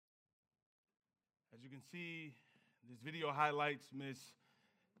As you can see, this video highlights Miss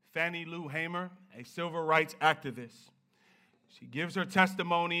Fannie Lou Hamer, a civil rights activist. She gives her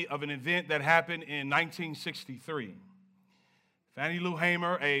testimony of an event that happened in 1963. Fannie Lou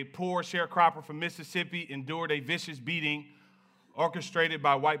Hamer, a poor sharecropper from Mississippi, endured a vicious beating orchestrated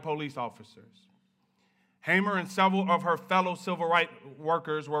by white police officers. Hamer and several of her fellow civil rights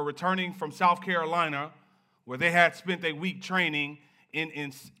workers were returning from South Carolina, where they had spent a week training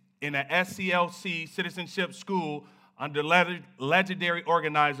in an SCLC citizenship school under legendary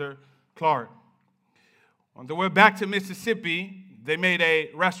organizer Clark. On their way back to Mississippi, they made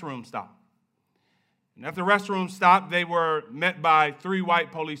a restroom stop. And at the restroom stop, they were met by 3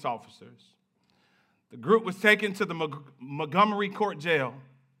 white police officers. The group was taken to the Montgomery Court Jail.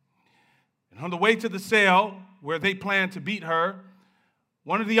 And on the way to the cell where they planned to beat her,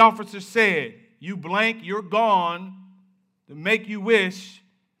 one of the officers said, "You blank, you're gone, to make you wish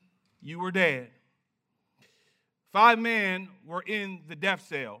you were dead." 5 men were in the death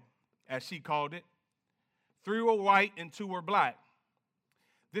cell, as she called it. 3 were white and 2 were black.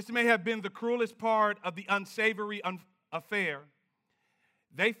 This may have been the cruelest part of the unsavory affair.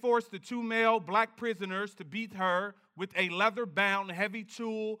 They forced the 2 male black prisoners to beat her with a leather-bound heavy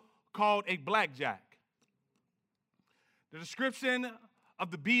tool called a blackjack. The description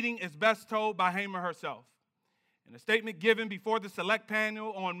of the beating is best told by Hamer herself. In a statement given before the select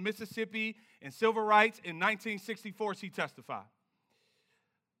panel on Mississippi and civil rights in 1964, she testified,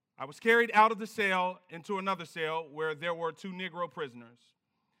 "I was carried out of the cell into another cell where there were 2 Negro prisoners.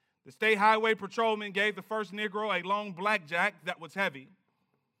 The state highway patrolman gave the first Negro a long blackjack that was heavy.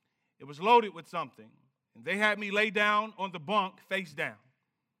 It was loaded with something, and they had me lay down on the bunk face down,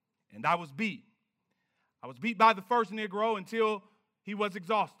 and I was beat. I was beat by the first Negro until he was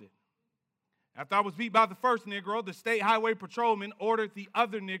exhausted. After I was beat by the first Negro, the state highway patrolman ordered the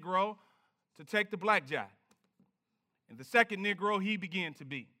other Negro to take the blackjack. And the second Negro he began to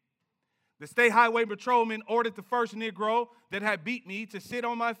beat. The state highway patrolman ordered the first Negro that had beat me to sit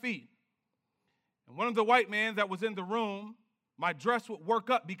on my feet. And one of the white men that was in the room, my dress would work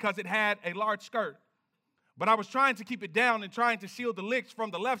up because it had a large skirt. But I was trying to keep it down and trying to shield the licks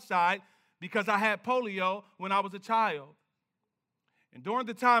from the left side because I had polio when I was a child. And during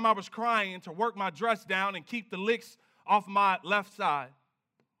the time I was crying to work my dress down and keep the licks off my left side,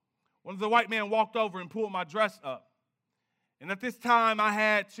 one of the white men walked over and pulled my dress up. And at this time, I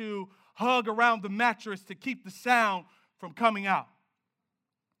had to hug around the mattress to keep the sound from coming out.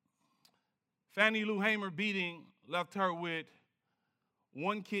 Fannie Lou Hamer beating left her with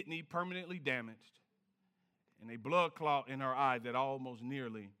 1 kidney permanently damaged and a blood clot in her eye that almost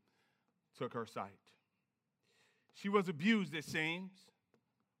nearly took her sight. She was abused, it seems,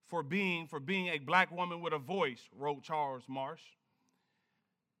 for being a black woman with a voice, wrote Charles Marsh.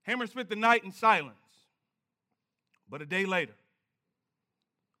 Hamer spent the night in silence, but a day later,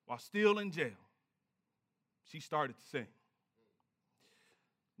 while still in jail, she started to sing.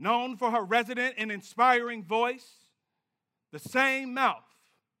 Known for her resonant and inspiring voice, the same mouth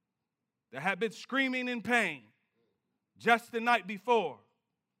that had been screaming in pain just the night before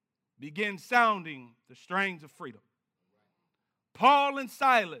began sounding the strains of freedom. Paul and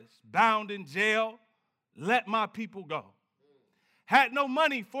Silas, bound in jail, let my people go. Had no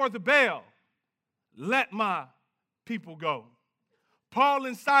money for the bail, let my people go. Paul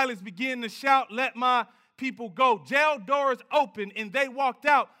and Silas began to shout, let my people go. Jail doors opened and they walked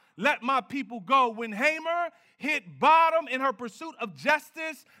out, let my people go. When Hamer hit bottom in her pursuit of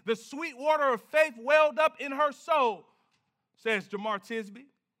justice, the sweet water of faith welled up in her soul, says Jamar Tisby.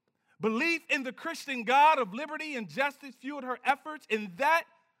 Belief in the Christian God of liberty and justice fueled her efforts and that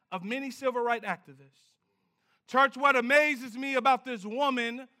of many civil rights activists. Church, what amazes me about this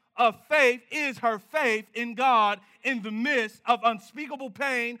woman of faith is her faith in God in the midst of unspeakable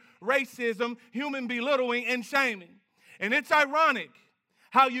pain, racism, human belittling, and shaming. And it's ironic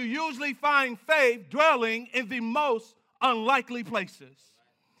how you usually find faith dwelling in the most unlikely places.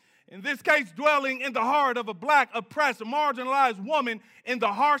 In this case, dwelling in the heart of a black, oppressed, marginalized woman in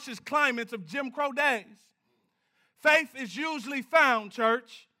the harshest climates of Jim Crow days. Faith is usually found,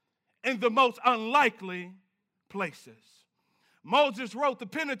 church, in the most unlikely places. Moses wrote the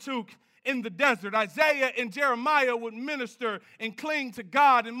Pentateuch in the desert. Isaiah and Jeremiah would minister and cling to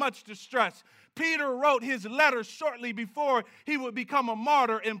God in much distress. Peter wrote his letter shortly before he would become a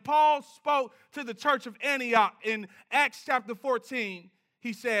martyr. And Paul spoke to the church of Antioch in Acts chapter 14.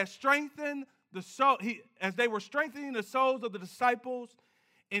 He said, strengthen the soul, as they were strengthening the souls of the disciples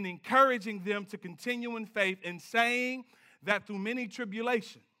and encouraging them to continue in faith and saying that through many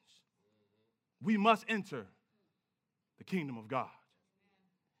tribulations, we must enter the kingdom of God.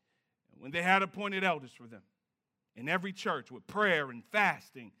 when they had appointed elders for them. In every church, with prayer and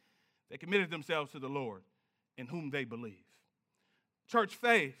fasting, they committed themselves to the Lord in whom they believe. Church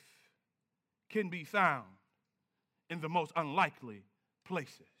faith can be found in the most unlikely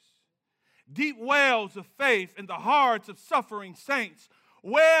places. Deep wells of faith in the hearts of suffering saints,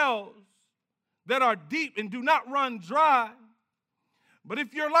 wells that are deep and do not run dry. But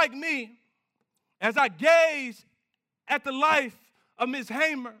if you're like me, as I gaze at the life of Ms.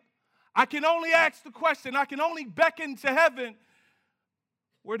 Hamer, I can only ask the question, I can only beckon to heaven,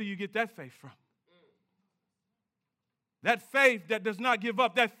 where do you get that faith from? That faith that does not give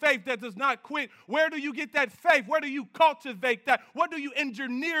up, that faith that does not quit. Where do you get that faith? Where do you cultivate that? Where do you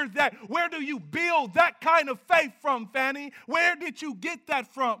engineer that? Where do you build that kind of faith from, Fanny? Where did you get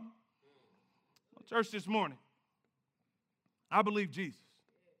that from? Well, church, this morning, I believe Jesus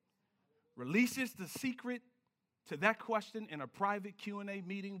releases the secret to that question in a private Q&A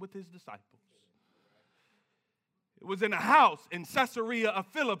meeting with his disciples. It was in a house in Caesarea of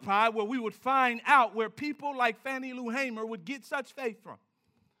Philippi where we would find out where people like Fannie Lou Hamer would get such faith from.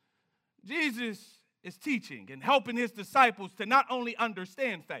 Jesus is teaching and helping his disciples to not only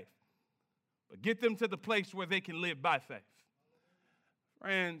understand faith, but get them to the place where they can live by faith.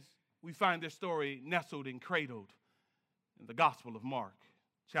 Friends, we find this story nestled and cradled in the Gospel of Mark,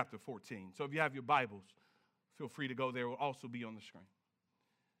 chapter 14. So if you have your Bibles, feel free to go there. It will also be on the screen.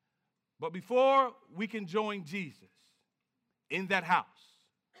 But before we can join Jesus in that house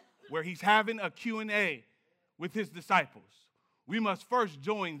where he's having a Q&A with his disciples, we must first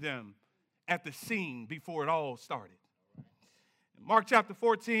join them at the scene before it all started. Mark chapter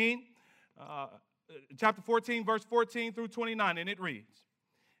 14, verse 14 through 29, and it reads,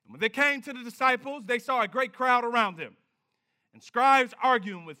 "And when they came to the disciples, they saw a great crowd around them, and scribes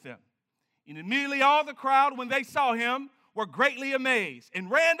arguing with them. And immediately all the crowd, when they saw him, were greatly amazed and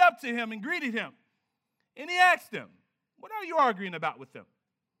ran up to him and greeted him. And he asked them, 'What are you arguing about with them?'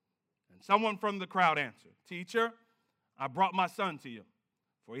 And someone from the crowd answered, 'Teacher, I brought my son to you,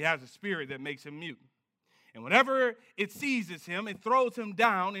 for he has a spirit that makes him mute. And whenever it seizes him, it throws him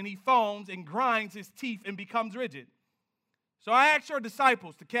down, and he foams and grinds his teeth and becomes rigid. So I asked your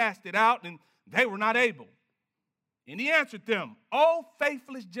disciples to cast it out, and they were not able.' And he answered them, 'O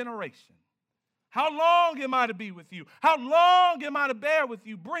faithless generation, how long am I to be with you? How long am I to bear with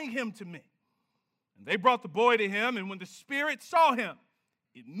you? Bring him to me.' And they brought the boy to him, and when the spirit saw him,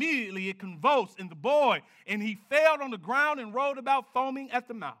 immediately it convulsed in the boy, and he fell on the ground and rolled about, foaming at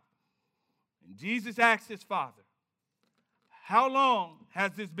the mouth. And Jesus asked his father, 'How long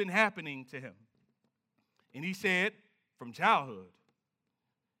has this been happening to him?' And he said, 'From childhood.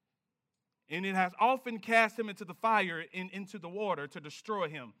 And it has often cast him into the fire and into the water to destroy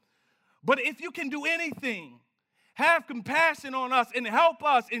him. But if you can do anything, have compassion on us and help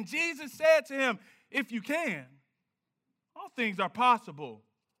us.' And Jesus said to him, 'If you can, all things are possible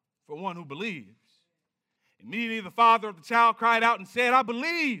for one who believes.' Immediately the father of the child cried out and said, 'I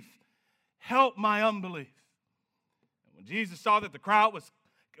believe, help my unbelief.' And when Jesus saw that the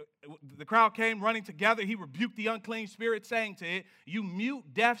crowd came running together, he rebuked the unclean spirit, saying to it, 'You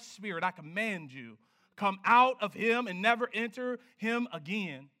mute, deaf spirit, I command you, come out of him and never enter him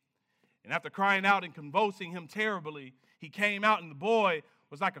again.' And after crying out and convulsing him terribly, he came out, and the boy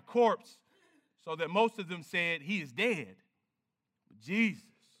was like a corpse, so that most of them said, 'He is dead.'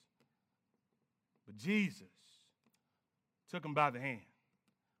 But Jesus took him by the hand,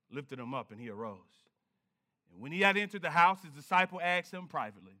 lifted him up, and he arose. And when he had entered the house, his disciple asked him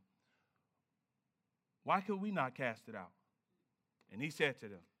privately, 'Why could we not cast it out?' And he said to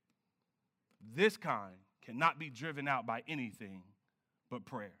them, 'This kind cannot be driven out by anything but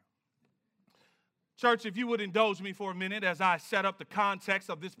prayer.'" Church, if you would indulge me for a minute as I set up the context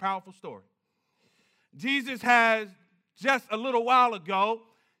of this powerful story. Jesus has just a little while ago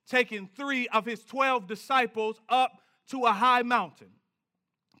taken 3 of his 12 disciples up to a high mountain: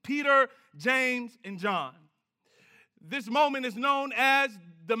 Peter, James, and John. This moment is known as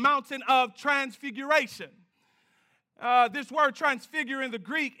the mountain of transfiguration. This word transfigure in the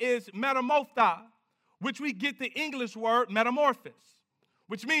Greek is metamorpha, which we get the English word metamorphosis,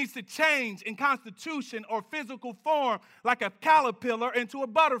 which means to change in constitution or physical form, like a caterpillar into a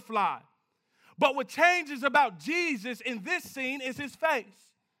butterfly. But what changes about Jesus in this scene is his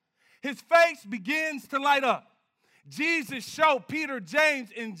face. His face begins to light up. Jesus showed Peter,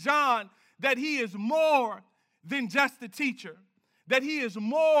 James, and John that he is more than just a teacher, that he is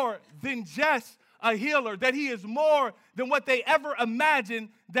more than just a healer, that he is more than what they ever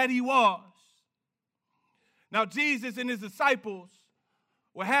imagined that he was. Now, Jesus and his disciples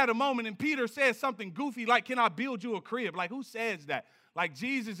had a moment, and Peter says something goofy like, "Can I build you a crib?" Like, who says that? Like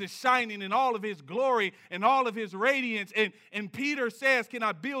Jesus is shining in all of his glory and all of his radiance. And Peter says, can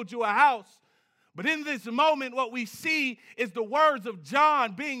I build you a house? But in this moment, what we see is the words of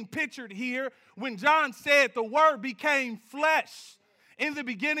John being pictured here. When John said the Word became flesh. In the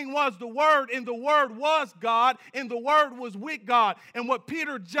beginning was the Word, and the Word was God, and the Word was with God. And what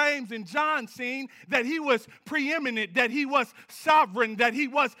Peter, James, and John seen, that he was preeminent, that he was sovereign, that he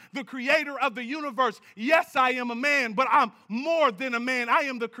was the creator of the universe. Yes, I am a man, but I'm more than a man. I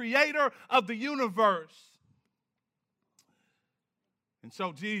am the creator of the universe. And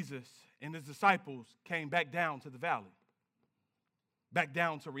so Jesus and his disciples came back down to the valley, back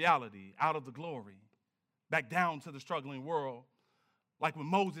down to reality, out of the glory, back down to the struggling world. Like when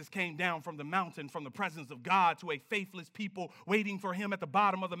Moses came down from the mountain, from the presence of God to a faithless people waiting for him at the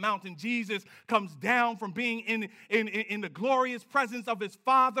bottom of the mountain, Jesus comes down from being in the glorious presence of his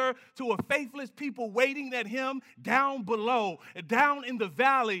Father to a faithless people waiting at him down below, down in the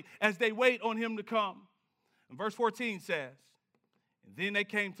valley as they wait on him to come. And verse 14 says, and then they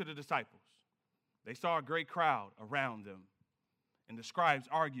came to the disciples. They saw a great crowd around them and the scribes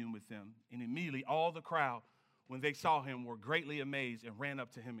arguing with them. And immediately all the crowd, when they saw him, were greatly amazed and ran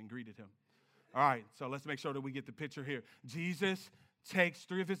up to him and greeted him. All right, so let's make sure that we get the picture here. Jesus takes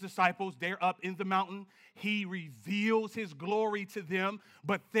 3 of his disciples. They're up in the mountain. He reveals his glory to them,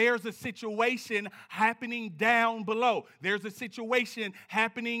 but there's a situation happening down below. There's a situation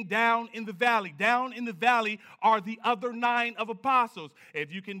happening down in the valley. Down in the valley are the other 9 of apostles.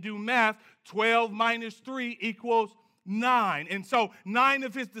 If you can do math, 12 minus 3 equals 9. And so 9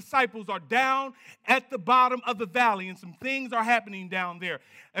 of his disciples are down at the bottom of the valley, and some things are happening down there.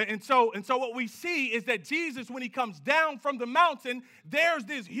 And so what we see is that Jesus, when he comes down from the mountain, there's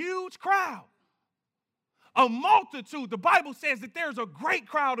this huge crowd. A multitude. The Bible says that there's a great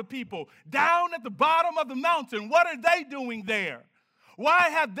crowd of people down at the bottom of the mountain. What are they doing there? Why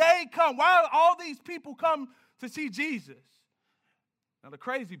have they come? Why have all these people come to see Jesus? Now the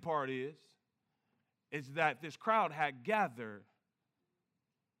crazy part is that this crowd had gathered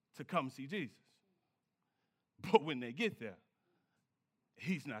to come see Jesus. But when they get there,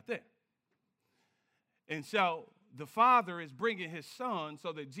 he's not there. And so the Father is bringing his Son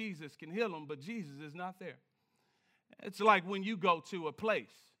so that Jesus can heal him, but Jesus is not there. It's like when you go to a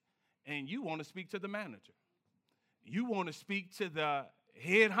place and you want to speak to the manager. You want to speak to the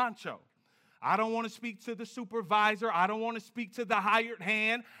head honcho. I don't want to speak to the supervisor. I don't want to speak to the hired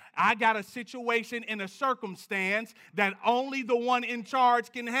hand. I got a situation and a circumstance that only the one in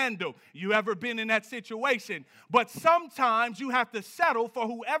charge can handle. You ever been in that situation? But sometimes you have to settle for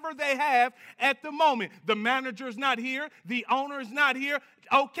whoever they have at the moment. The manager's not here. The owner's not here.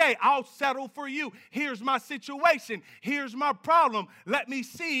 Okay, I'll settle for you. Here's my situation. Here's my problem. Let me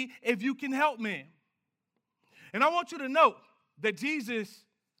see if you can help me. And I want you to note that Jesus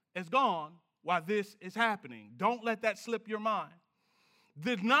is gone while this is happening. Don't let that slip your mind.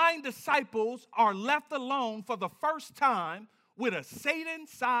 The 9 disciples are left alone for the first time with a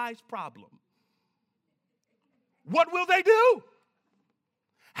Satan-sized problem. What will they do?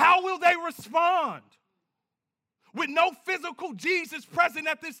 How will they respond? With no physical Jesus present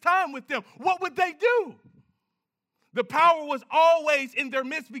at this time with them, what would they do? The power was always in their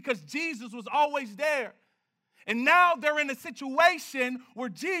midst because Jesus was always there. And now they're in a situation where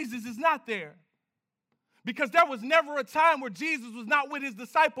Jesus is not there. Because there was never a time where Jesus was not with his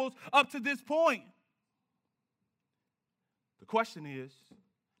disciples up to this point. The question is,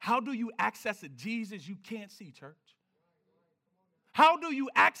 how do you access a Jesus you can't see, church? How do you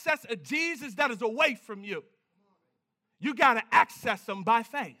access a Jesus that is away from you? You got to access him by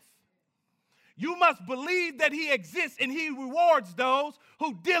faith. You must believe that he exists and he rewards those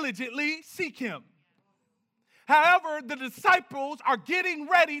who diligently seek him. However, the disciples are getting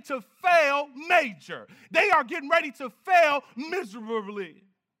ready to fail major. They are getting ready to fail miserably.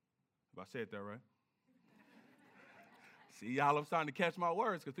 If I said that right? See, y'all, I'm starting to catch my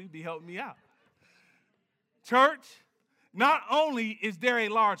words because people be helping me out. Church, not only is there a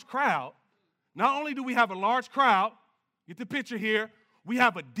large crowd, not only do we have a large crowd, get the picture here, we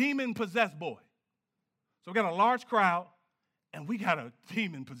have a demon-possessed boy. So we got a large crowd, and we got a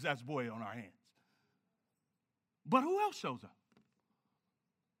demon-possessed boy on our hands. But who else shows up?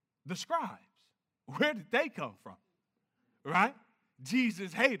 The scribes. Where did they come from? Right?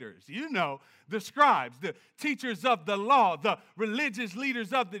 Jesus' haters. You know, the scribes, the teachers of the law, the religious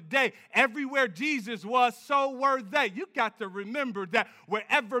leaders of the day. Everywhere Jesus was, so were they. You got to remember that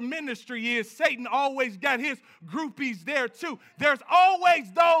wherever ministry is, Satan always got his groupies there too. There's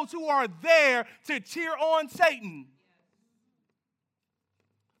always those who are there to cheer on Satan.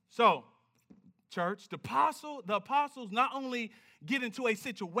 So, church, the apostles not only get into a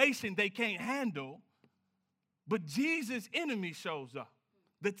situation they can't handle, but Jesus' enemy shows up.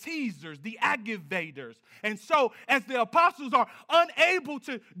 The teasers, the aggravators. And so as the apostles are unable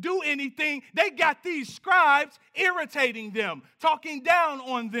to do anything, they got these scribes irritating them, talking down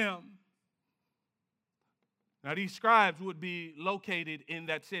on them. Now these scribes would be located in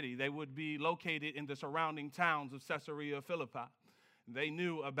that city. They would be located in the surrounding towns of Caesarea Philippi. They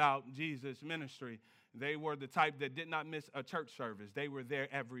knew about Jesus' ministry. They were the type that did not miss a church service. They were there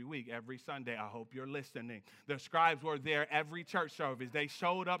every week, every Sunday. I hope you're listening. The scribes were there every church service. They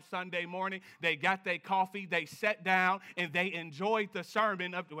showed up Sunday morning. They got their coffee. They sat down, and they enjoyed the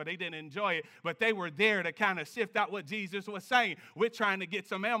sermon. Well, they didn't enjoy it, but they were there to kind of sift out what Jesus was saying. We're trying to get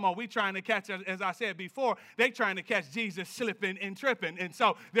some ammo. We're trying to catch, as I said before, they're trying to catch Jesus slipping and tripping. And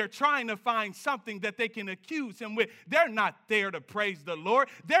so they're trying to find something that they can accuse him with. They're not there to praise the Lord.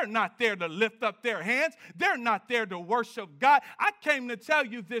 They're not there to lift up their hands. They're not there to worship God. I came to tell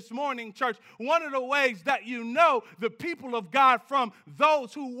you this morning, church, one of the ways that you know the people of God from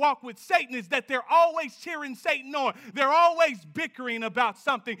those who walk with Satan is that they're always cheering Satan on. They're always bickering about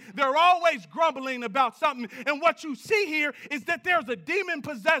something. They're always grumbling about something. And what you see here is that there's a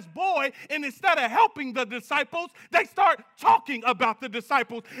demon-possessed boy, and instead of helping the disciples, they start talking about the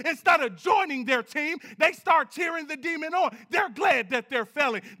disciples. Instead of joining their team, they start cheering the demon on. They're glad that they're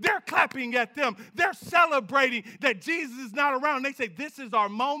failing. They're clapping at them. They're celebrating that Jesus is not around. They say, this is our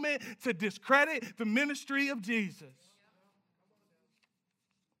moment to discredit the ministry of Jesus.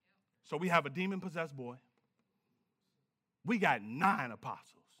 So we have a demon-possessed boy. We got 9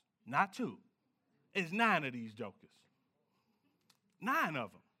 apostles, not 2. It's 9 of these jokers. 9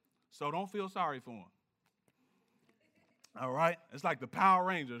 of them. So don't feel sorry for them. All right? It's like the Power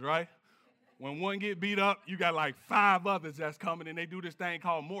Rangers, right? When one get beat up, you got like 5 others that's coming, and they do this thing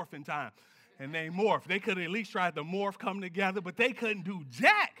called morphing time. And they morph. They could have at least tried to morph, come together, but they couldn't do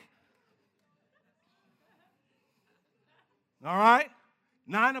jack. All right?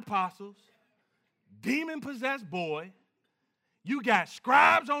 9 apostles, demon-possessed boy. You got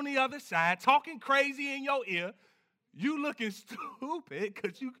scribes on the other side talking crazy in your ear. You looking stupid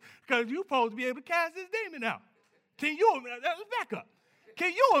because you supposed to be able to cast this demon out. Can you, back up.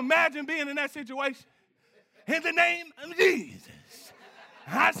 Can you imagine being in that situation? In the name of Jesus,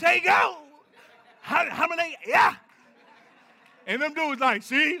 I say go. How many? Yeah. And them dudes like,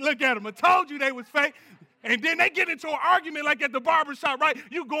 see, look at them. I told you they was fake. And then they get into an argument like at the barbershop, right?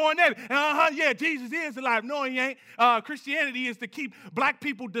 You going at it. Yeah, Jesus is alive. No, he ain't. Christianity is to keep black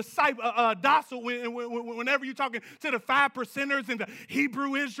people docile whenever you're talking to the 5%ers and the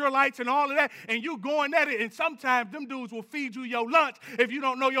Hebrew Israelites and all of that. And you going at it. And sometimes them dudes will feed you your lunch if you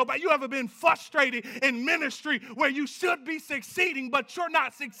don't know your Bible. You ever been frustrated in ministry where you should be succeeding, but you're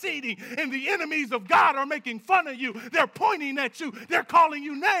not succeeding? And the enemies of God are making fun of you. They're pointing at you. They're calling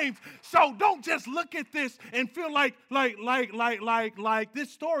you names. So don't just look at this and feel like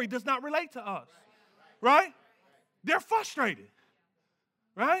this story does not relate to us, right? They're frustrated,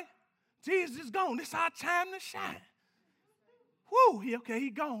 right? Jesus is gone. It's our time to shine. Woo, he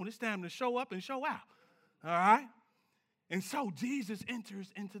gone. It's time to show up and show out, all right? And so Jesus enters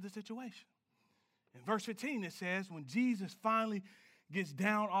into the situation. In verse 15, it says, when Jesus finally gets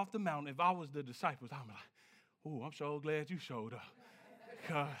down off the mountain, if I was the disciples, I'm like, ooh, I'm so glad you showed up.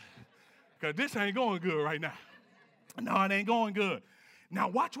 Because this ain't going good right now. No, it ain't going good. Now,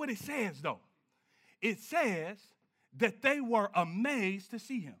 watch what it says, though. It says that they were amazed to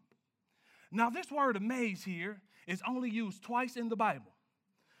see him. Now, this word amazed here is only used twice in the Bible.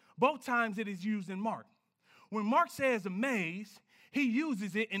 Both times it is used in Mark. When Mark says amazed, he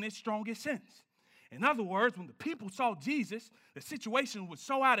uses it in its strongest sense. In other words, when the people saw Jesus, the situation was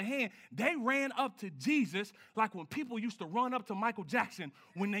so out of hand, they ran up to Jesus like when people used to run up to Michael Jackson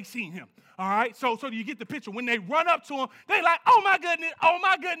when they seen him. All right? So you get the picture. When they run up to him, they like, oh my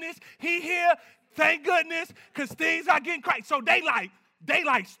goodness, he here, thank goodness, because things are getting crazy. So they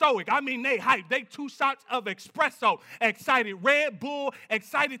like stoic. I mean, they hype. They 2 shots of espresso, excited. Red Bull,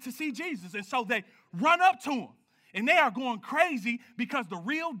 excited to see Jesus. And so they run up to him. And they are going crazy because the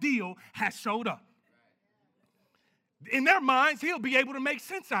real deal has showed up. In their minds, he'll be able to make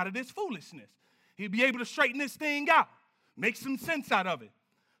sense out of this foolishness. He'll be able to straighten this thing out, make some sense out of it.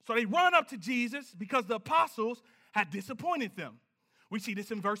 So they run up to Jesus because the apostles had disappointed them. We see this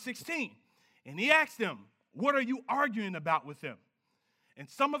in verse 16. And he asked them, what are you arguing about with him? And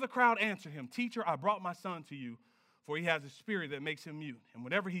some of the crowd answered him, teacher, I brought my son to you, for he has a spirit that makes him mute. And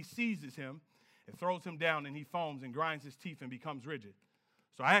whenever he seizes him, it throws him down, and he foams and grinds his teeth and becomes rigid.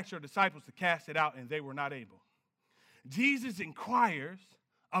 So I asked your disciples to cast it out, and they were not able. Jesus inquires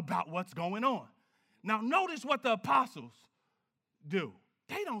about what's going on. Now, notice what the apostles do?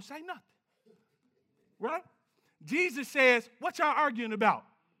 They don't say nothing. Right? Jesus says, what y'all arguing about?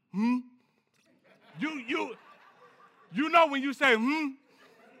 You know when you say,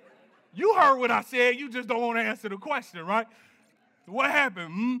 you heard what I said, you just don't want to answer the question, right? What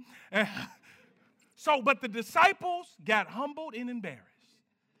happened? But the disciples got humbled and embarrassed.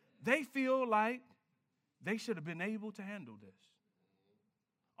 They feel like they should have been able to handle this.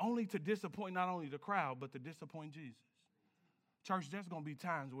 Only to disappoint not only the crowd, but to disappoint Jesus. Church, there's going to be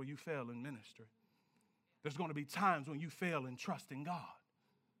times where you fail in ministry. There's going to be times when you fail in trusting God.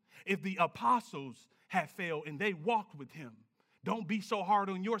 If the apostles had failed and they walked with him, don't be so hard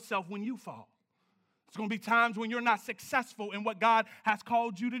on yourself when you fall. There's going to be times when you're not successful in what God has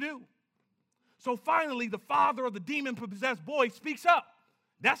called you to do. So finally, the father of the demon-possessed boy speaks up.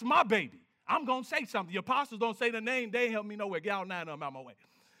 That's my baby. I'm going to say something. The apostles don't say the name. They ain't help me nowhere. Get out now and I'm out my way.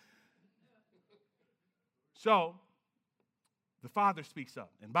 So the father speaks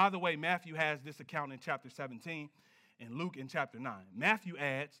up. And by the way, Matthew has this account in chapter 17 and Luke in chapter 9. Matthew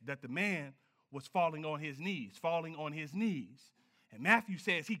adds that the man was falling on his knees. And Matthew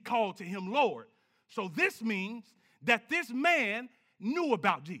says he called to him Lord. So this means that this man knew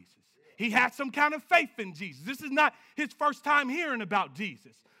about Jesus. He had some kind of faith in Jesus. This is not his first time hearing about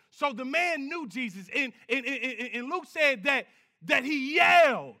Jesus. So the man knew Jesus. And Luke said that he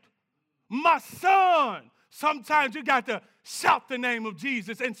yelled, my son. Sometimes you got to shout the name of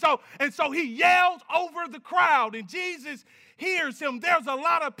Jesus. And so he yells over the crowd, and Jesus hears him. There's a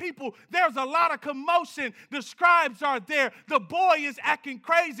lot of people. There's a lot of commotion. The scribes are there. The boy is acting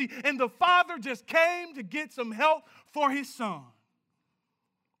crazy, and the father just came to get some help for his son.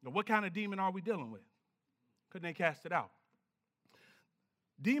 Now, what kind of demon are we dealing with? Couldn't they cast it out?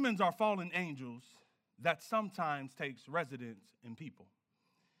 Demons are fallen angels that sometimes takes residence in people.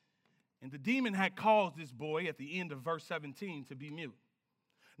 And the demon had caused this boy at the end of verse 17 to be mute.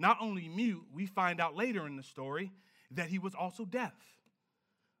 Not only mute, we find out later in the story that he was also deaf.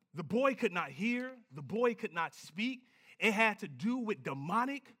 The boy could not hear. The boy could not speak. It had to do with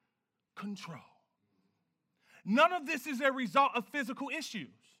demonic control. None of this is a result of physical issues,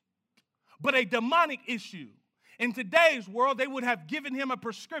 but a demonic issue. In today's world, they would have given him a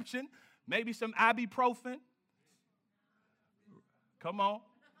prescription, maybe some ibuprofen. Come on.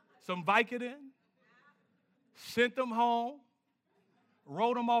 Some Vicodin, sent them home,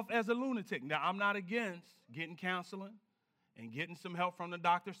 wrote them off as a lunatic. Now, I'm not against getting counseling and getting some help from the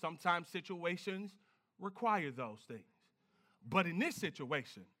doctor. Sometimes situations require those things. But in this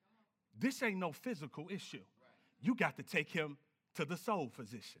situation, this ain't no physical issue. You got to take him to the soul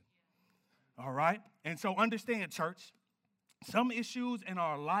physician. All right? And so understand, church, some issues in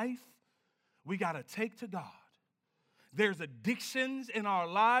our life we got to take to God. There's addictions in our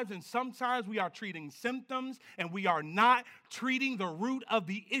lives, and sometimes we are treating symptoms, and we are not treating the root of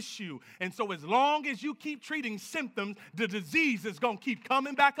the issue. And so as long as you keep treating symptoms, the disease is going to keep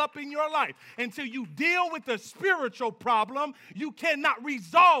coming back up in your life. Until you deal with the spiritual problem, you cannot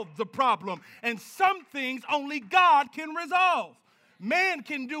resolve the problem. And some things only God can resolve. Man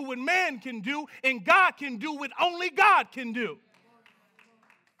can do what man can do, and God can do what only God can do.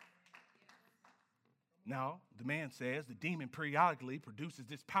 Now, the man says the demon periodically produces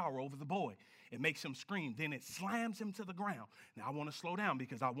this power over the boy. It makes him scream. Then it slams him to the ground. Now, I want to slow down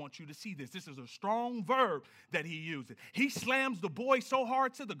because I want you to see this. This is a strong verb that he uses. He slams the boy so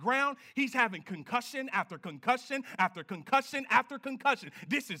hard to the ground, he's having concussion after concussion after concussion after concussion.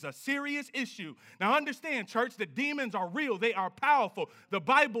 This is a serious issue. Now, understand, church, that demons are real. They are powerful. The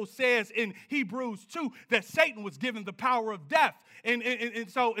Bible says in Hebrews 2 that Satan was given the power of death. And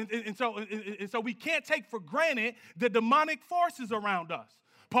so we can't take for granted the demonic forces around us.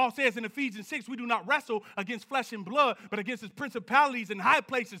 Paul says in Ephesians 6, we do not wrestle against flesh and blood, but against his principalities in high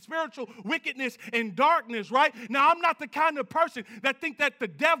places, spiritual wickedness and darkness, right? Now, I'm not the kind of person that think that the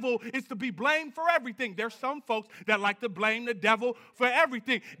devil is to be blamed for everything. There's some folks that like to blame the devil for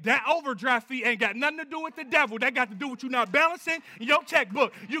everything. That overdraft fee ain't got nothing to do with the devil. That got to do with you not balancing your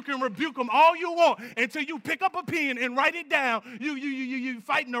checkbook. You can rebuke them all you want until you pick up a pen and write it down. You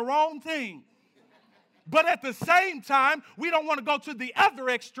fighting the wrong thing. But at the same time, we don't want to go to the other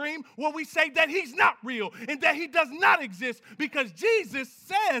extreme where we say that he's not real and that he does not exist because Jesus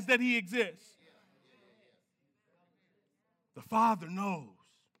says that he exists. The Father knows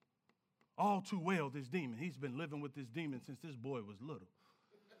all too well this demon. He's been living with this demon since this boy was little.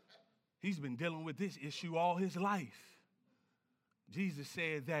 He's been dealing with this issue all his life. Jesus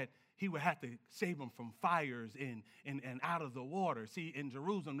said that he would have to save them from fires and out of the water. See, in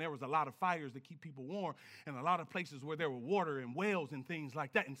Jerusalem, there was a lot of fires to keep people warm and a lot of places where there were water and wells and things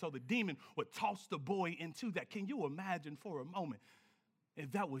like that. And so the demon would toss the boy into that. Can you imagine for a moment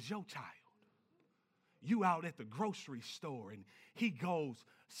if that was your child? You out at the grocery store and he goes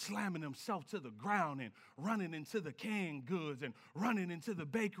slamming himself to the ground and running into the canned goods and running into the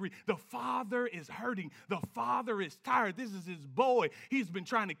bakery. The father is hurting. The father is tired. This is his boy. He's been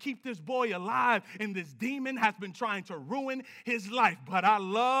trying to keep this boy alive, and this demon has been trying to ruin his life. But I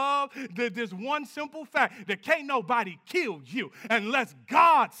love this one simple fact that can't nobody kill you unless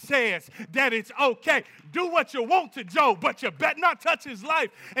God says that it's okay. Do what you want to Job, but you better not touch his life.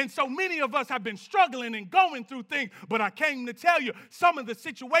 And so many of us have been struggling and going through things, but I came to tell you some of the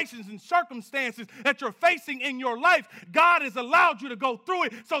situations and circumstances that you're facing in your life, God has allowed you to go through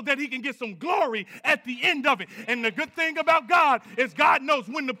it so that he can get some glory at the end of it. And the good thing about God is God knows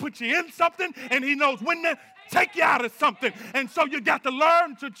when to put you in something and he knows when to take you out of something. And so you got to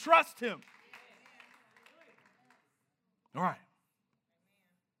learn to trust him. All right.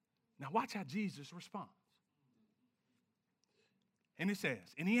 Now watch how Jesus responds. And it says,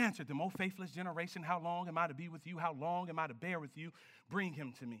 and he answered them, O faithless generation, how long am I to be with you? How long am I to bear with you? Bring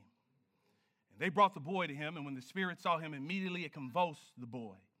him to me. And they brought the boy to him, and when the spirit saw him, immediately it convulsed the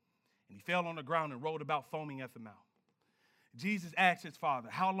boy. And he fell on the ground and rolled about, foaming at the mouth. Jesus asked his father,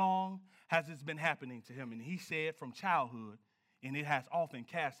 how long has this been happening to him? And he said, from childhood, and it has often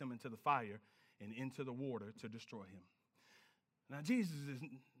cast him into the fire and into the water to destroy him. Now, Jesus is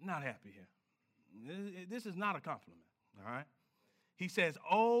not happy here. This is not a compliment, all right? He says,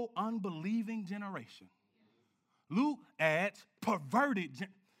 oh, unbelieving generation. Luke adds, perverted.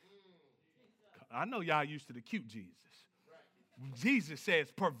 I know y'all used to the cute Jesus. Jesus says,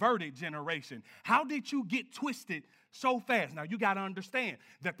 perverted generation. How did you get twisted so fast? Now, you got to understand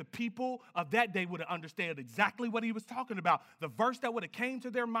that the people of that day would have understood exactly what he was talking about. The verse that would have came to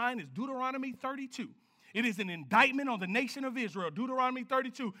their mind is Deuteronomy 32. It is an indictment on the nation of Israel. Deuteronomy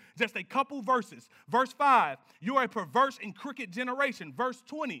 32, just a couple verses. Verse 5, you are a perverse and crooked generation. Verse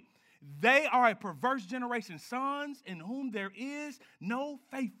 20, they are a perverse generation, sons in whom there is no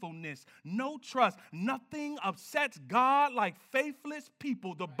faithfulness, no trust. Nothing upsets God like faithless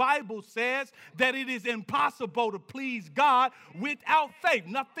people. The Bible says that it is impossible to please God without faith.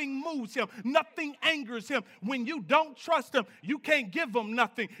 Nothing moves him. Nothing angers him. When you don't trust him, you can't give him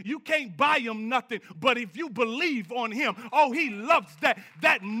nothing. You can't buy him nothing. But if you believe on him, oh, he loves that.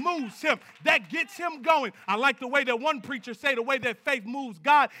 That moves him. That gets him going. I like the way that one preacher said, the way that faith moves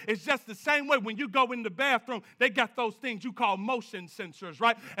God is just the same way. When you go in the bathroom, they got those things you call motion sensors,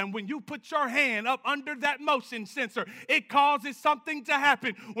 right? And when you put your hand up under that motion sensor, it causes something to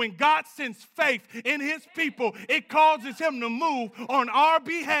happen. When God sends faith in his people, it causes him to move on our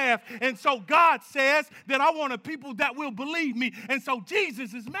behalf. And so God says that I want a people that will believe me. And so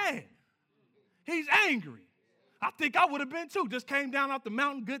Jesus is mad. He's angry. I think I would have been too. Just came down off the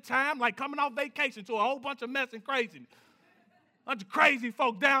mountain, good time, like coming off vacation to a whole bunch of mess and craziness. Bunch of crazy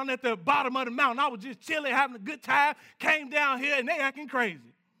folk down at the bottom of the mountain. I was just chilling, having a good time. Came down here, and they acting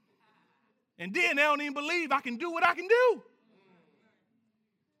crazy. And then they don't even believe I can do what I can do.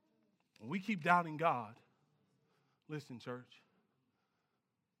 When we keep doubting God, listen, church,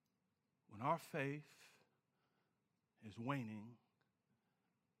 when our faith is waning,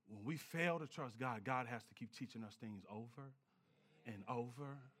 when we fail to trust God, God has to keep teaching us things over and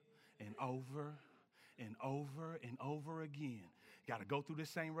over and over and over and over again. Got to go through this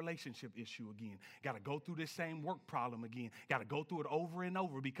same relationship issue again. Got to go through this same work problem again. Got to go through it over and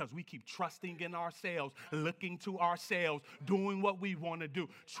over because we keep trusting in ourselves, looking to ourselves, doing what we want to do,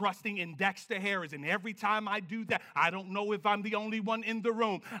 trusting in Dexter Harris. And every time I do that, I don't know if I'm the only one in the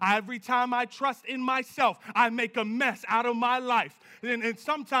room. Every time I trust in myself, I make a mess out of my life. And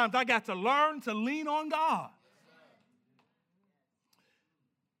sometimes I got to learn to lean on God.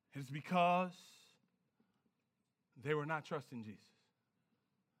 It's because they were not trusting Jesus.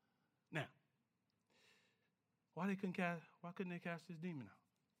 Now, why couldn't they cast this demon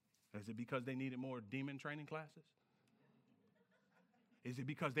out? Is it because they needed more demon training classes? Is it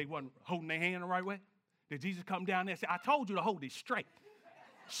because they wasn't holding their hand the right way? Did Jesus come down there and say, I told you to hold it straight.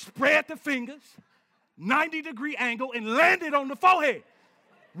 Spread the fingers, 90-degree angle, and land it on the forehead.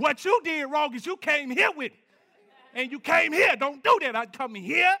 What you did wrong is you came here with it. And you came here. Don't do that. I come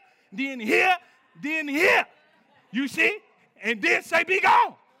here, then here, then here. You see? And then say, be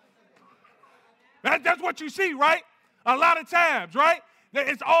gone. That's what you see, right? A lot of times, right?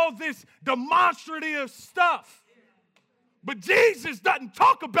 It's all this demonstrative stuff. But Jesus doesn't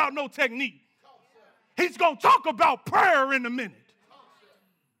talk about no technique. He's going to talk about prayer in a minute.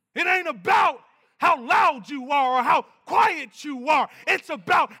 It ain't about how loud you are or how quiet you are. It's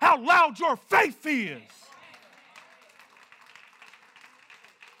about how loud your faith is.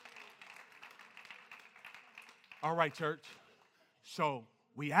 All right, church. So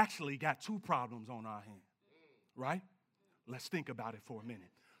we actually got two problems on our hands, right? Let's think about it for a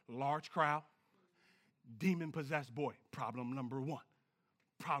minute. Large crowd, demon-possessed boy, problem number one.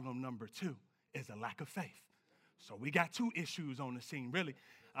 Problem number two is a lack of faith. So we got two issues on the scene, really.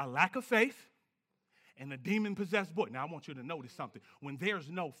 A lack of faith and a demon-possessed boy. Now, I want you to notice something. When there's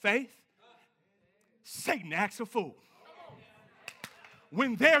no faith, Satan acts a fool.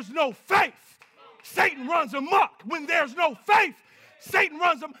 When there's no faith, Satan runs amok. When there's no faith, Satan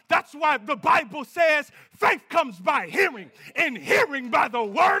runs amok. That's why the Bible says faith comes by hearing, and hearing by the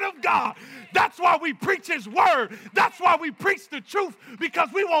word of God. That's why we preach his word. That's why we preach the truth, because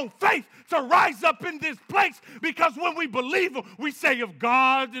we want faith to rise up in this place. Because when we believe him, we say, if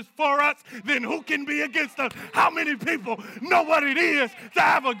God is for us, then who can be against us? How many people know what it is to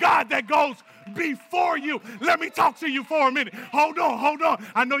have a God that goes before you? Let me talk to you for a minute. Hold on.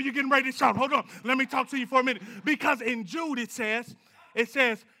 I know you're getting ready to shout. Hold on. Let me talk to you for a minute. Because in Jude it says,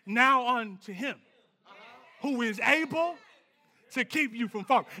 now unto him who is able to keep you from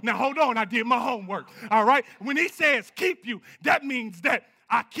falling. Now, hold on. I did my homework. All right. When he says keep you, that means that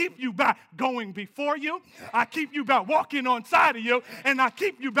I keep you by going before you. I keep you by walking on side of you. And I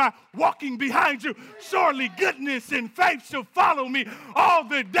keep you by walking behind you. Surely goodness and faith shall follow me all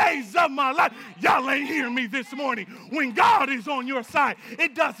the days of my life. Y'all ain't hearing me this morning. When God is on your side,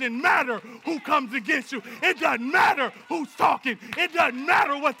 it doesn't matter who comes against you. It doesn't matter who's talking. It doesn't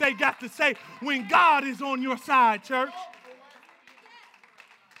matter what they got to say. When God is on your side, church.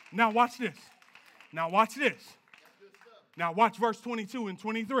 Now watch this. Now watch verse 22 and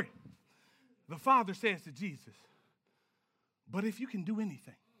 23. The Father says to Jesus, but if you can do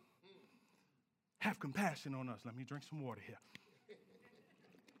anything, have compassion on us. Let me drink some water here.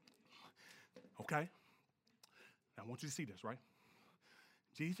 Okay? Now I want you to see this, right?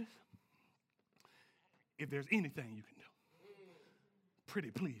 Jesus, if there's anything you can do,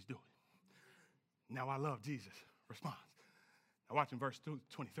 pretty please do it. Now I love Jesus' response. Now watch in verse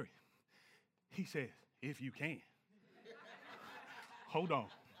 23. He says, if you can. Hold on,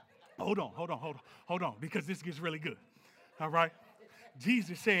 because this gets really good. All right?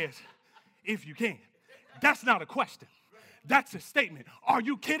 Jesus says, if you can. That's not a question. That's a statement. Are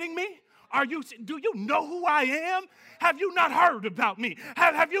you kidding me? Do you know who I am? Have you not heard about me?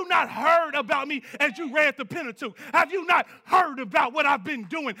 Have you not heard about me as you read the Pentateuch? Have you not heard about what I've been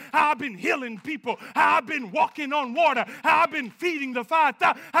doing? How I've been healing people? How I've been walking on water? How I've been feeding the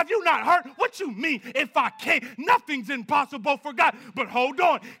 5,000? Have you not heard? What you mean if I can't? Nothing's impossible for God. But hold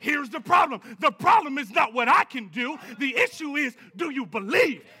on. Here's the problem. The problem is not what I can do. The issue is, do you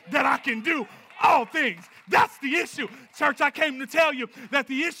believe that I can do all things? That's the issue. Church, I came to tell you that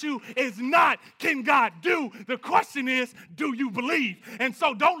the issue is not, can God do? The question is, do you believe? And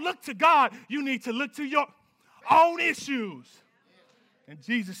so don't look to God. You need to look to your own issues. And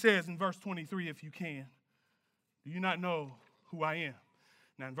Jesus says in verse 23, if you can, do you not know who I am?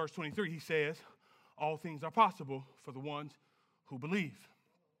 Now in verse 23, he says, all things are possible for the ones who believe.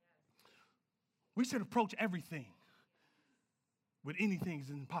 We should approach everything with anything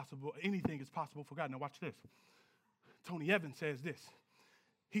is possible for God. Now watch this. Tony Evans says this.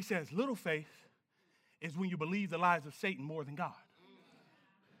 He says, little faith is when you believe the lies of Satan more than God.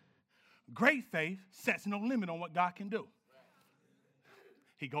 Great faith sets no limit on what God can do.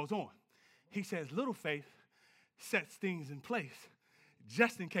 He goes on. He says, little faith sets things in place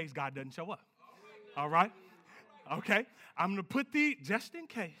just in case God doesn't show up. All right? Okay? I'm going to put just in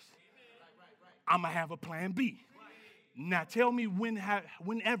case, I'm going to have a plan B. Now tell me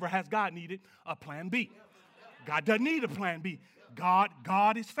whenever has God needed a plan B? God doesn't need a plan B.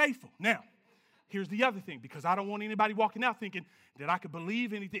 God is faithful. Now, here's the other thing, because I don't want anybody walking out thinking that I could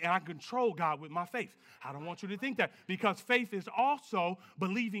believe anything and I can control God with my faith. I don't want you to think that, because faith is also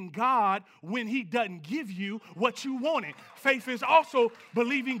believing God when he doesn't give you what you wanted. Faith is also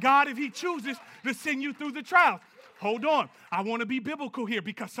believing God if he chooses to send you through the trials. Hold on. I want to be biblical here,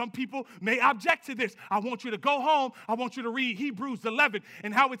 because some people may object to this. I want you to go home. I want you to read Hebrews 11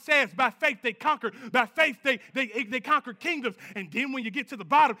 and how it says, by faith they conquered. By faith they conquered kingdoms. And then when you get to the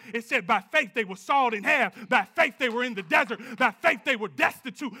bottom, it said, by faith they were sawed in half. By faith they were in the desert. By faith they were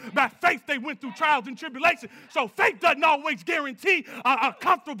destitute. By faith they went through trials and tribulations. So faith doesn't always guarantee a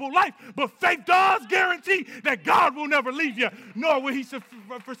comfortable life, but faith does guarantee that God will never leave you, nor will he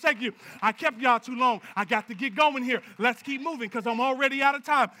forsake you. I kept y'all too long. I got to get going here. Let's keep moving, because I'm already out of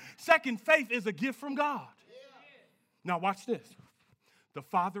time. Second, faith is a gift from God. Now watch this. The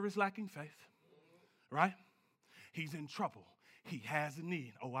father is lacking faith, right? He's in trouble. He has a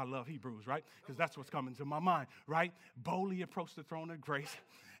need. Oh, I love Hebrews, right? Because that's what's coming to my mind, right? Boldly approach the throne of grace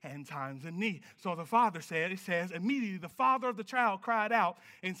and times of need. So the father said, it says, immediately the father of the child cried out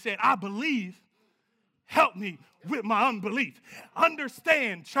and said, I believe. Help me with my unbelief.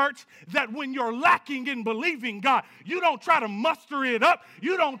 Understand, church, that when you're lacking in believing God, you don't try to muster it up.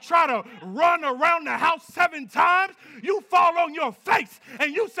 You don't try to run around the house 7 times. You fall on your face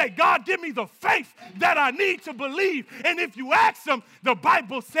and you say, God, give me the faith that I need to believe. And if you ask him, the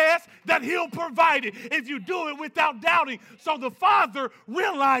Bible says that he'll provide it if you do it without doubting. So the father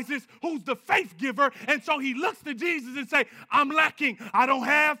realizes who's the faith giver. And so he looks to Jesus and say, I'm lacking. I don't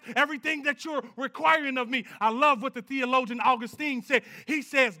have everything that you're requiring of me. I love what the theologian Augustine said. He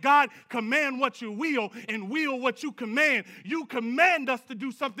says, God, command what you will and will what you command. You command us to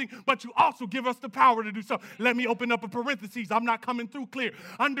do something, but you also give us the power to do something. Let me open up a parenthesis. I'm not coming through clear.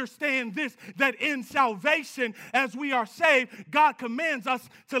 Understand this, that in salvation, as we are saved, God commands us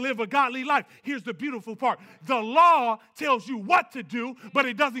to live a godly life. Here's the beautiful part. The law tells you what to do, but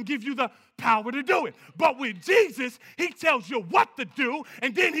it doesn't give you the power to do it. But with Jesus, he tells you what to do,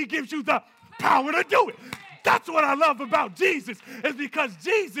 and then he gives you the power to do it. That's what I love about Jesus, is because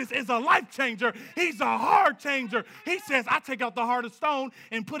Jesus is a life changer. He's a heart changer. He says, I take out the heart of stone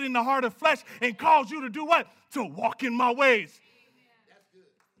and put in the heart of flesh and cause you to do what? To walk in my ways. That's good.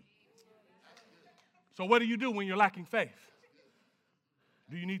 That's good. So what do you do when you're lacking faith?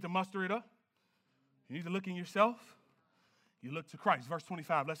 Do you need to muster it up? You need to look in yourself. You look to Christ. Verse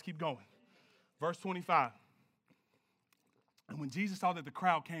 25. Let's keep going. Verse 25. And when Jesus saw that the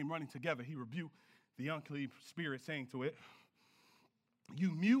crowd came running together, he rebuked the unclean spirit, saying to it,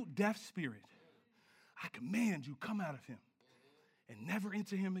 you mute, deaf spirit, I command you, come out of him and never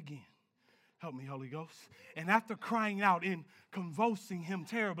enter him again. Help me, Holy Ghost. And after crying out and convulsing him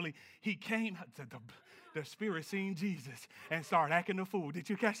terribly, he came to the spirit seen Jesus and started acting a fool. Did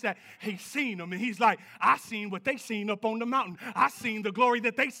you catch that? He seen him, and he's like, I seen what they seen up on the mountain. I seen the glory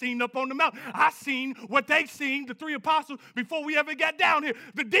that they seen up on the mountain. I seen what they seen, the 3 apostles, before we ever got down here.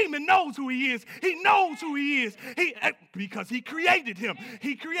 The demon knows who he is. He knows who he is. Because he created him.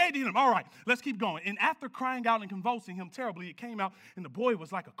 He created him. All right, let's keep going. And after crying out and convulsing him terribly, it came out, and the boy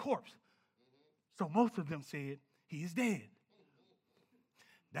was like a corpse. So most of them said, he is dead.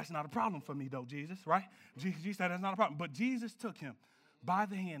 That's not a problem for me, though, Jesus, right? Jesus said that's not a problem. But Jesus took him by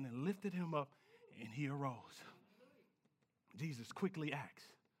the hand and lifted him up, and he arose. Jesus quickly acts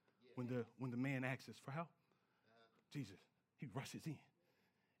when the man asks us for help. Jesus, he rushes in,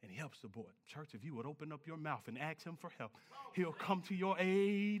 and he helps the boy. Church, if you would open up your mouth and ask him for help, he'll come to your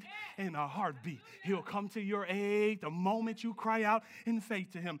aid in a heartbeat. He'll come to your aid the moment you cry out in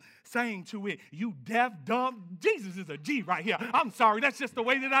faith to him, saying to it, you deaf, dumb. Jesus is a G right here. I'm sorry, that's just the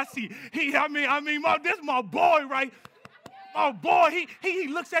way that I see it. This is my boy, right? My boy, he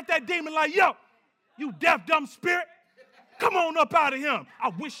looks at that demon like, yo, you deaf, dumb spirit, come on up out of him. I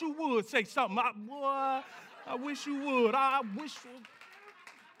wish you would say something. I wish you would. I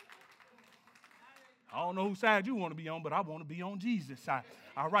don't know whose side you want to be on, but I want to be on Jesus' side.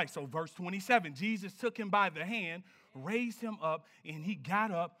 All right, so verse 27, Jesus took him by the hand, raised him up, and he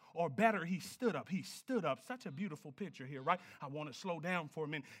got up, or better, he stood up. He stood up. Such a beautiful picture here, right? I want to slow down for a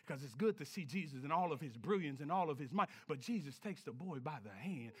minute because it's good to see Jesus in all of his brilliance and all of his might. But Jesus takes the boy by the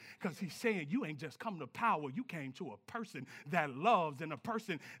hand because he's saying, you ain't just come to power. You came to a person that loves and a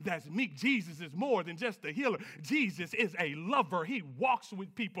person that's meek. Jesus is more than just a healer. Jesus is a lover. He walks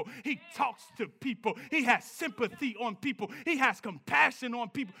with people. He talks to people. He has sympathy on people. He has compassion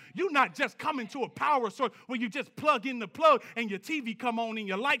on people. You're not just coming to a power source where you just plug in the plug and your TV come on and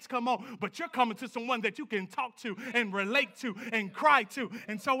your lights come on, but you're coming to someone that you can talk to and relate to and cry to.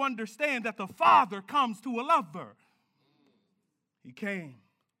 And so understand that the Father comes to a lover. He came.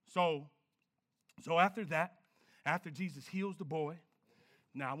 So after that, after Jesus heals the boy,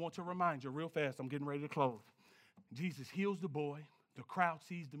 now I want to remind you real fast, I'm getting ready to close. Jesus heals the boy. The crowd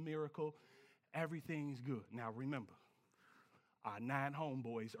sees the miracle. Everything's good. Now remember, our 9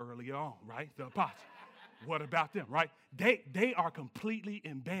 homeboys earlier on, right? The apostles. What about them, right? They are completely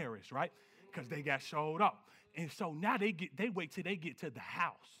embarrassed, right? Because they got showed up. And so now they wait till they get to the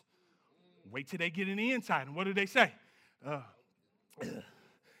house. Wait till they get in the inside. And what do they say?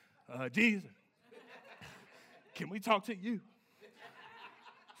 Jesus, can we talk to you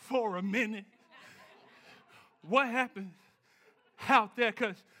for a minute? What happened out there?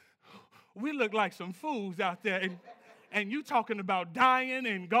 Because we look like some fools out there. And you talking about dying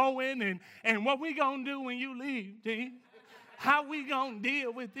and going and what we going to do when you leave, Jesus? How we going to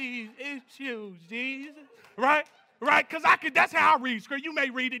deal with these issues, Jesus? Right? right? Because that's how I read scripture. You may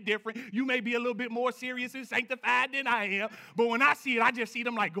read it different. You may be a little bit more serious and sanctified than I am. But when I see it, I just see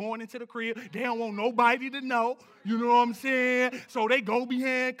them like going into the crib. They don't want nobody to know. You know what I'm saying? So they go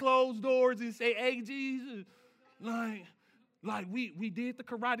behind closed doors and say, hey, Jesus, like we did the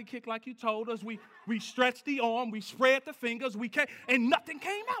karate kick like you told us. We stretched the arm. We spread the fingers. We came, and nothing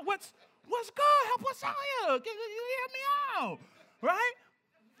came out. What's good? Help us out here. You hear me out, right?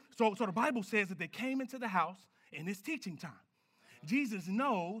 So the Bible says that they came into the house in his teaching time. Jesus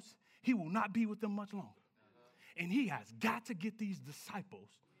knows he will not be with them much longer. And he has got to get these disciples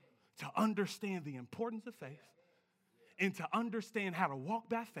to understand the importance of faith and to understand how to walk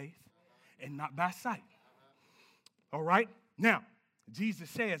by faith and not by sight. All right? Now, Jesus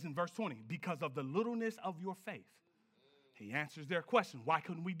says in verse 20, because of the littleness of your faith. He answers their question. Why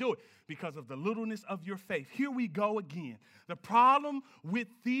couldn't we do it? Because of the littleness of your faith. Here we go again. The problem with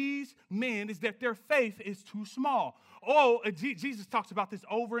these men is that their faith is too small. Jesus talks about this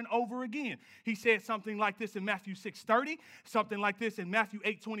over and over again. He said something like this in Matthew 6:30, something like this in Matthew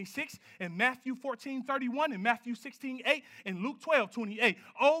 8:26, and Matthew 14:31, and Matthew 16:8, and Luke 12:28.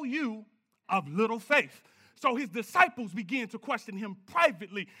 Oh, you of little faith. So his disciples began to question him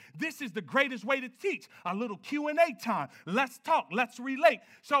privately. This is the greatest way to teach. A little Q&A time. Let's talk. Let's relate.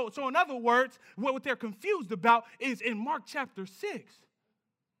 So in other words, what they're confused about is in Mark chapter 6,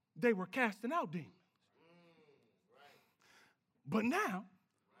 they were casting out demons. But now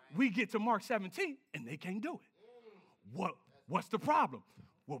we get to Mark 17 and they can't do it. What's the problem?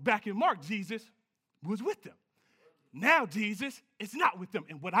 Well, back in Mark, Jesus was with them. Now Jesus is not with them.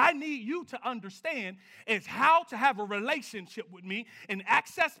 And what I need you to understand is how to have a relationship with me and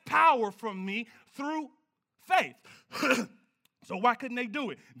access power from me through faith. So why couldn't they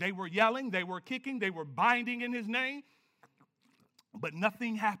do it? They were yelling, they were kicking, they were binding in his name, but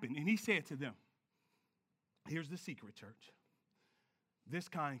nothing happened. And he said to them, here's the secret, church. This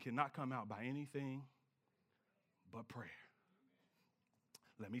kind cannot come out by anything but prayer.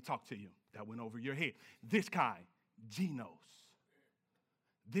 Let me talk to you. That went over your head. This kind. Genos,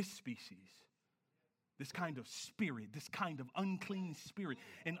 this species, this kind of spirit, this kind of unclean spirit.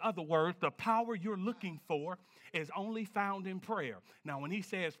 In other words, the power you're looking for is only found in prayer. Now, when he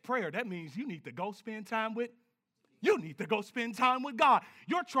says prayer, that means you need to go spend time with God.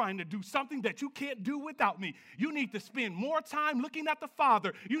 You're trying to do something that you can't do without me. You need to spend more time looking at the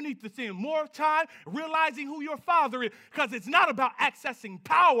Father. You need to spend more time realizing who your Father is, because it's not about accessing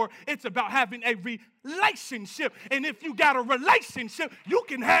power. It's about having a relationship. And if you got a relationship, you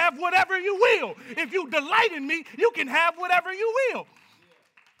can have whatever you will. If you delight in me, you can have whatever you will.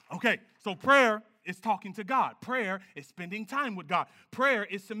 Okay, so prayer is talking to God. Prayer is spending time with God. Prayer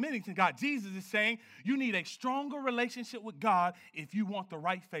is submitting to God. Jesus is saying you need a stronger relationship with God if you want the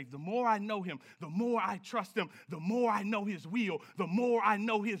right faith. The more I know him, the more I trust him, the more I know his will, the more I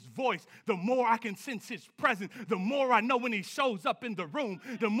know his voice, the more I can sense his presence, the more I know when he shows up in the room,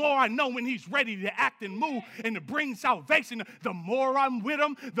 the more I know when he's ready to act and move and to bring salvation. The more I'm with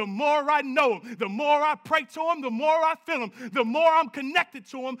him, the more I know him, the more I pray to him, the more I feel him, the more I'm connected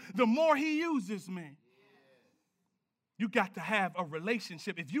to him, the more he uses me. You got to have a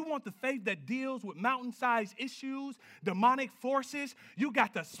relationship. If you want the faith that deals with mountain-sized issues, demonic forces, you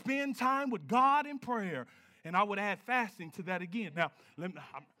got to spend time with God in prayer. And I would add fasting to that again. Now, I'm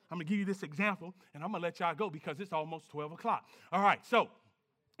going to give you this example, and I'm going to let y'all go because it's almost 12 o'clock. All right, so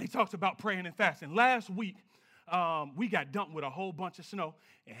he talks about praying and fasting. Last week, we got dumped with a whole bunch of snow,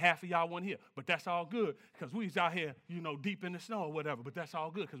 and half of y'all weren't here. But that's all good because we was out here, deep in the snow or whatever. But that's all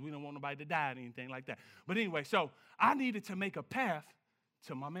good because we don't want nobody to die or anything like that. But anyway, so I needed to make a path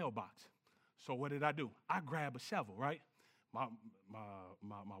to my mailbox. So what did I do? I grabbed a shovel, right? My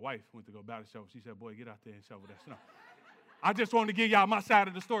wife went to go buy the shovel. She said, boy, get out there and shovel that snow. I just wanted to give y'all my side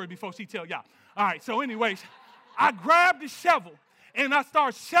of the story before she tell y'all. All right, so anyways, I grabbed the shovel, and I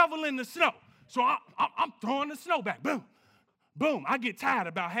start shoveling the snow. So I'm throwing the snow back. Boom, boom. I get tired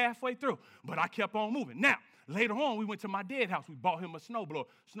about halfway through, but I kept on moving. Now, later on, we went to my dad's house. We bought him a snowblower.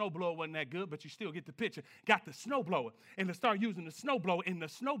 Snowblower wasn't that good, but you still get the picture. Got the snowblower, and to start using the snowblower, and the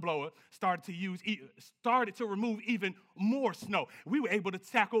snowblower started to remove even more snow. We were able to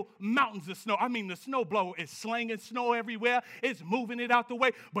tackle mountains of snow. I mean, the snowblower is slinging snow everywhere. It's moving it out the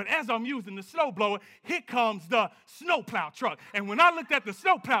way. But as I'm using the snowblower, here comes the snowplow truck. And when I looked at the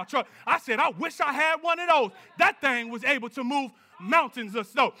snowplow truck, I said, I wish I had one of those. That thing was able to move mountains of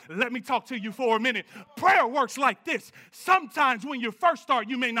snow. Let me talk to you for a minute. Prayer works like this. Sometimes when you first start,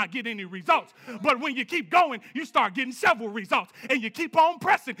 you may not get any results. But when you keep going, you start getting several results. And you keep on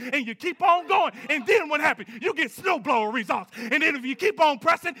pressing and you keep on going. And then what happens? You get snowblower results. And then if you keep on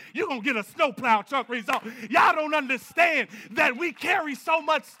pressing, you're going to get a snowplow truck result. Y'all don't understand that we carry so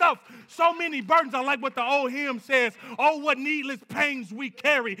much stuff, so many burdens. I like what the old hymn says. Oh, what needless pains we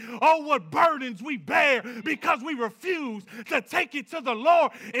carry. Oh, what burdens we bear because we refuse to take it to the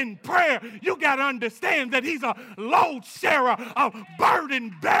Lord in prayer. You got to understand that he's a load sharer, a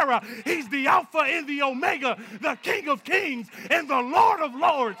burden bearer. He's the Alpha and the Omega, the King of Kings and the Lord of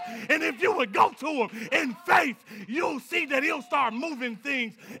Lords. And if you would go to him in faith, you'll see that he'll start moving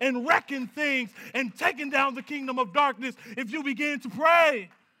things and wrecking things and taking down the kingdom of darkness if you begin to pray.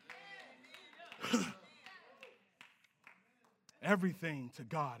 Everything to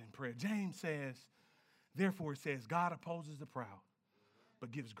God in prayer. James says, therefore it says, God opposes the proud,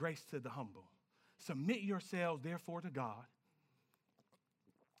 but gives grace to the humble. Submit yourselves therefore to God.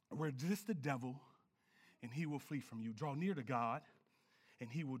 Resist the devil, and he will flee from you. Draw near to God, and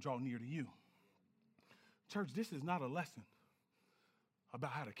he will draw near to you. Church, this is not a lesson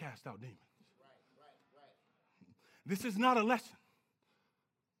about how to cast out demons. This is not a lesson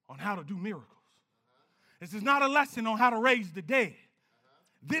on how to do miracles. This is not a lesson on how to raise the dead.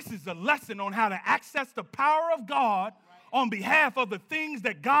 This is a lesson on how to access the power of God on behalf of the things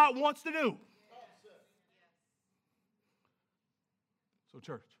that God wants to do. So,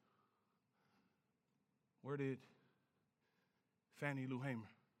 church, where did Fannie Lou Hamer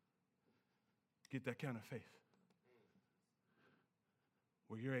get that kind of faith?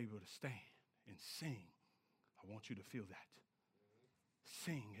 Where you're able to stand and sing. I want you to feel that.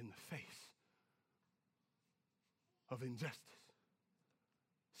 Sing in the face of injustice.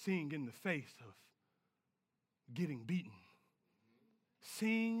 Sing in the face of getting beaten.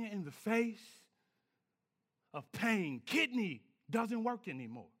 Sing in the face of pain. Kidney doesn't work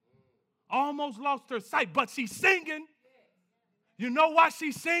anymore. Almost lost her sight, but she's singing. You know why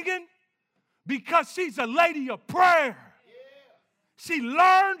she's singing? Because she's a lady of prayer. She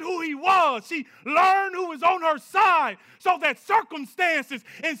learned who he was. She learned who was on her side so that circumstances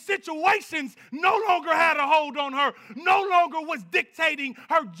and situations no longer had a hold on her, no longer was dictating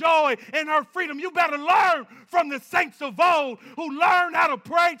her joy and her freedom. You better learn from the saints of old who learned how to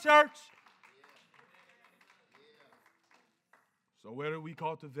pray, church. So where do we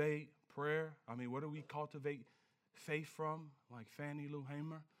cultivate prayer? Where do we cultivate faith from, like Fannie Lou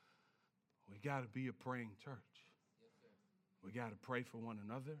Hamer? We got to be a praying church. We got to pray for one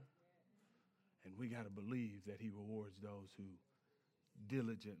another, and we got to believe that he rewards those who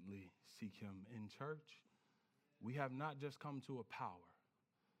diligently seek him in church. We have not just come to a power.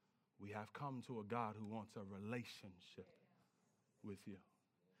 We have come to a God who wants a relationship with you.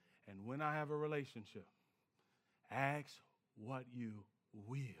 And when I have a relationship, ask what you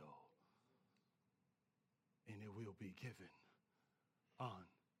will, and it will be given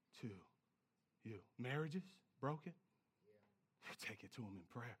unto you. Marriages broken? You take it to him in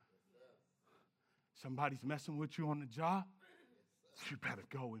prayer. Somebody's messing with you on the job? You better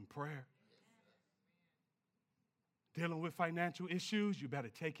go in prayer. Dealing with financial issues? You better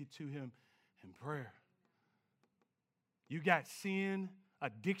take it to him in prayer. You got sin,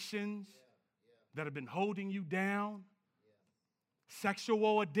 addictions that have been holding you down,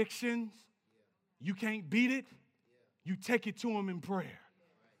 sexual addictions. You can't beat it. You take it to him in prayer.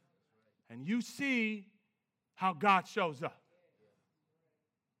 And you see how God shows up.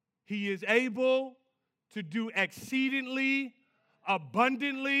 He is able to do exceedingly,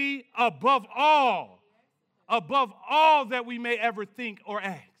 abundantly, above all that we may ever think or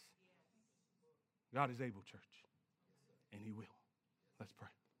ask. God is able, church, and he will. Let's pray.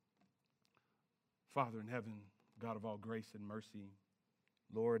 Father in heaven, God of all grace and mercy,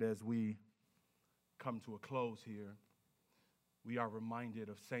 Lord, as we come to a close here, we are reminded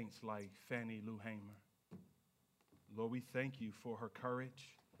of saints like Fannie Lou Hamer. Lord, we thank you for her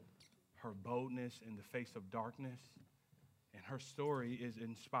courage, her boldness in the face of darkness, and her story is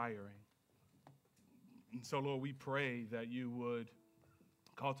inspiring. And so, Lord, we pray that you would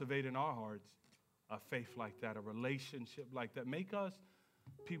cultivate in our hearts a faith like that, a relationship like that. Make us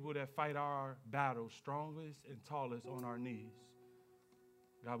people that fight our battles strongest and tallest on our knees.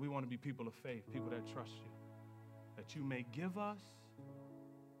 God, we want to be people of faith, people that trust you, that you may give us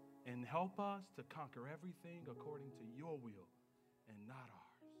and help us to conquer everything according to your will and not ours.